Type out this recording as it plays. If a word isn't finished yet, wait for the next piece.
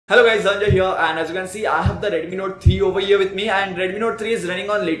Hello guys, Dhananjay here, and as you can see I have the Redmi Note 3 over here with me, and Redmi Note 3 is running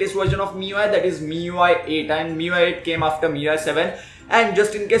on latest version of MIUI, that is MIUI 8, and MIUI 8 came after MIUI 7. And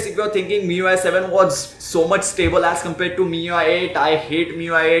just in case if you're thinking MIUI 7 was so much stable as compared to MIUI 8, I hate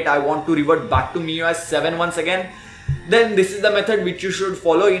MIUI 8, I want to revert back to MIUI 7 once again, then this is the method which you should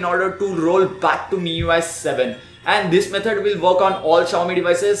follow in order to roll back to MIUI 7. And this method will work on all Xiaomi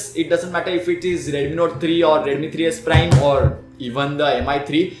devices. It doesn't matter if it is Redmi Note 3 or Redmi 3S Prime or even the Mi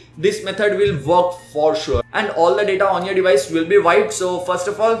 3. This method will work for sure. And all the data on your device will be wiped. So first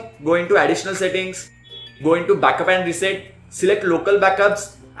of all, go into additional settings, go into backup and reset, select local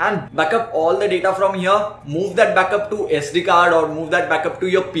backups and backup all the data from here. Move that backup to SD card or move that backup to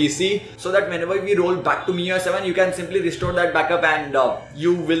your PC, so that whenever we roll back to MIUI 7, you can simply restore that backup and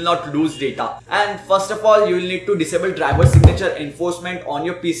you will not lose data. And first of all, you will need to disable driver signature enforcement on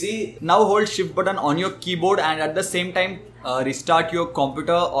your PC. Now hold shift button on your keyboard and at the same time restart your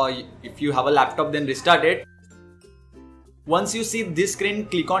computer, or if you have a laptop then restart it. Once you see this screen,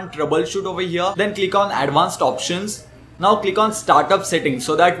 click on troubleshoot over here, then click on advanced options. Now click on startup settings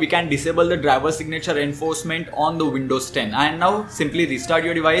so that we can disable the driver signature enforcement on the Windows 10, and now simply restart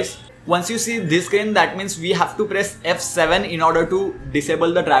your device. Once you see this screen, that means we have to press F7 in order to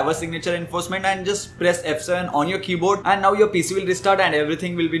disable the driver signature enforcement, and just press F7 on your keyboard and now your PC will restart and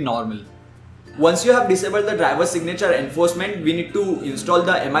everything will be normal. Once you have disabled the driver signature enforcement, we need to install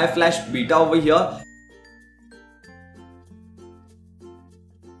the MI Flash beta over here.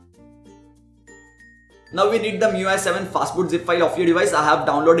 Now we need the MIUI 7 fastboot zip file of your device. I have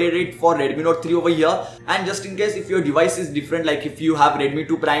downloaded it for Redmi Note 3 over here, and just in case if your device is different, like if you have Redmi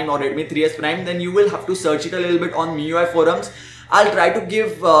 2 Prime or Redmi 3S Prime, then you will have to search it a little bit on MIUI forums. I'll try to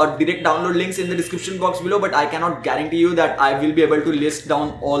give direct download links in the description box below, but I cannot guarantee you that I will be able to list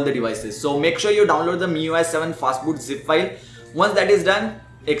down all the devices. So make sure you download the MIUI 7 fastboot zip file. Once that is done,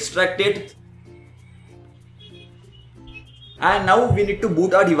 extract it. And now we need to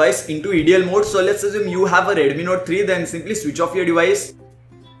boot our device into EDL mode. So let's assume you have a Redmi Note 3, then simply switch off your device.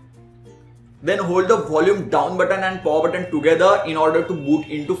 Then hold the volume down button and power button together in order to boot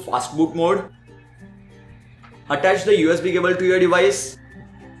into fast boot mode. Attach the USB cable to your device.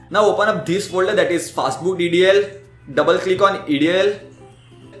 Now open up this folder, that is fastboot EDL. Double click on EDL.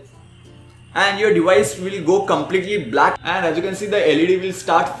 And your device will go completely black, and as you can see the LED will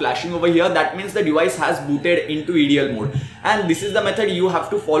start flashing over here. That means the device has booted into EDL mode, and this is the method you have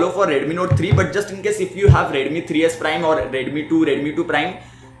to follow for Redmi Note 3. But just in case if you have Redmi 3S Prime or Redmi 2 Prime,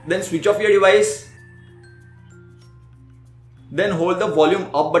 then switch off your device, then hold the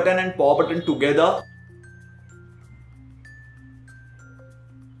volume up button and power button together,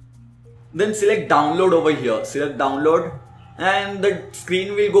 then select download over here, select download, and the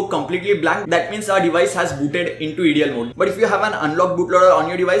screen will go completely blank. That means our device has booted into EDL mode. But if you have an unlocked bootloader on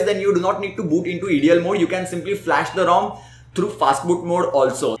your device, then you do not need to boot into EDL mode. You can simply flash the ROM through fastboot mode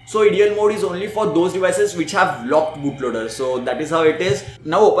also. So EDL mode is only for those devices which have locked bootloader. So that is how it is.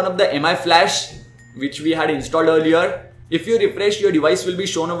 Now open up the MI Flash which we had installed earlier. If you refresh, your device will be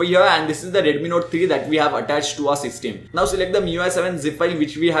shown over here, and this is the Redmi Note 3 that we have attached to our system. Now select the MIUI 7 zip file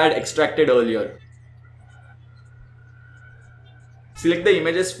which we had extracted earlier. Select the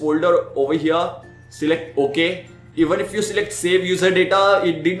images folder over here, select OK. Even if you select save user data,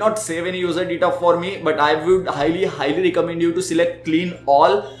 it did not save any user data for me, but I would highly recommend you to select clean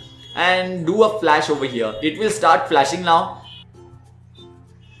all and do a flash over here. It will start flashing now.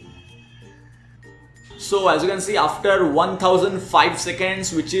 So as you can see, after 1005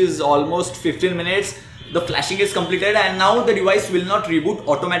 seconds, which is almost 15 minutes, the flashing is completed, and now the device will not reboot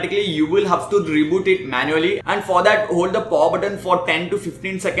automatically. You will have to reboot it manually, and for that hold the power button for 10 to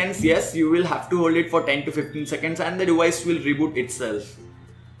 15 seconds. Yes, you will have to hold it for 10 to 15 seconds and the device will reboot itself.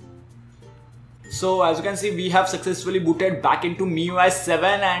 So as you can see, we have successfully booted back into MIUI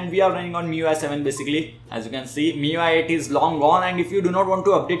 7 and we are running on MIUI 7 basically. As you can see, MIUI 8 is long gone, and if you do not want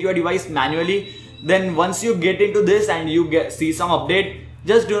to update your device manually, then once you get into this and you see some update,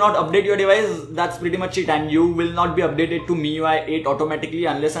 just do not update your device. That's pretty much it, and you will not be updated to MIUI 8 automatically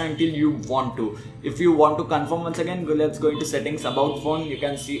unless and until you want to. If you want to confirm, once again, let's go into settings, about phone. You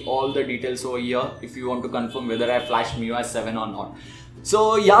can see all the details over here if you want to confirm whether I flashed MIUI 7 or not.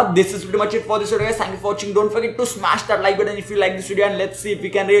 So yeah, this is pretty much it for this video guys. Thank you for watching. Don't forget to smash that like button if you like this video, and let's see if we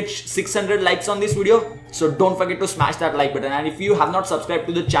can reach 600 likes on this video. So don't forget to smash that like button, and if you have not subscribed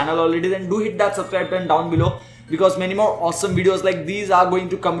to the channel already, then do hit that subscribe button down below, because many more awesome videos like these are going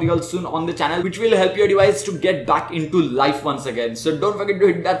to come real soon on the channel, which will help your device to get back into life once again. So don't forget to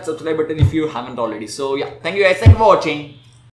hit that subscribe button if you haven't already. So yeah, thank you guys, thank you for watching.